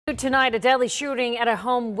Tonight, a deadly shooting at a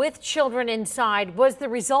home with children inside was the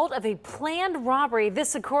result of a planned robbery.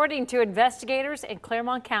 This according to investigators in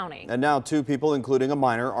Claremont County. And now 2 people, including a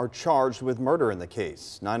minor, are charged with murder in the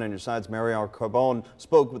case. 9 on your side's Mariel Carbone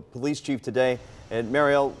spoke with police chief today. And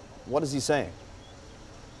Mariel, what is he saying?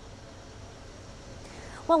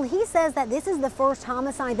 Well, he says that this is the first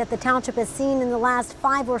homicide that the township has seen in the last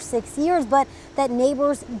 5 or 6 years, but that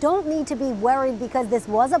neighbors don't need to be worried because this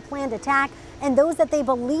was a planned attack, and those that they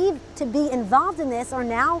believe to be involved in this are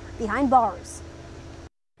now behind bars.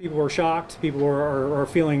 People were shocked. People are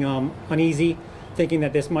feeling uneasy, thinking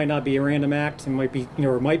that this might not be a random act and might be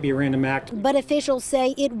a random act. But officials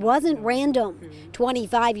say it wasn't random.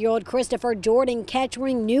 25-year-old Kristopher Joseph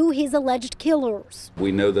Ketring knew his alleged killers.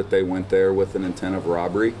 We know that they went there with an intent of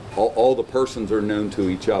robbery. All the persons are known to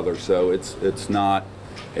each other, so it's not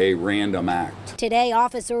a random act. Today,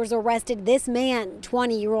 officers arrested this man,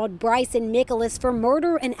 20-year-old Bryson Nicholas, for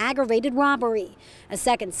murder and aggravated robbery. A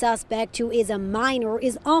second suspect, who is a minor,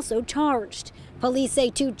 is also charged. Police say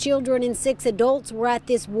 2 children and 6 adults were at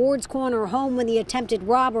this Ward's Corner home when the attempted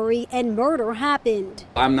robbery and murder happened.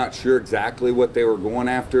 I'm not sure exactly what they were going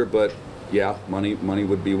after, but yeah, money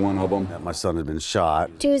would be one of them. My son had been shot.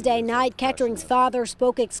 Tuesday night, Ketring's father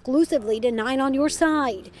spoke exclusively to 9 on Your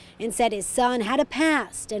Side and said his son had a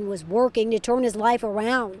past and was working to turn his life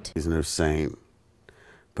around. He's no saint,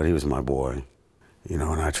 but he was my boy, and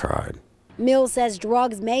I tried. Mills says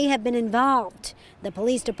drugs may have been involved. The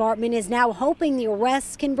police department is now hoping the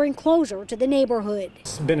arrests can bring closure to the neighborhood.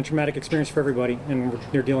 It's been a traumatic experience for everybody, and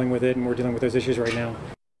they're dealing with it, and we're dealing with those issues right now.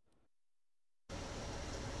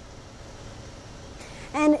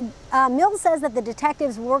 And Mills says that the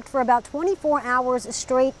detectives worked for about 24 hours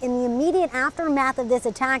straight in the immediate aftermath of this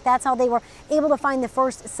attack. That's how they were able to find the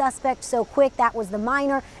first suspect so quick. That was the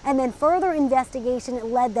minor. And then further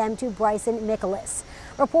investigation led them to Bryson Nicholas.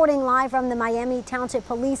 Reporting live from the Miami Township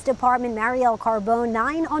Police Department, Mariel Carbone,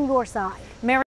 9 on Your Side.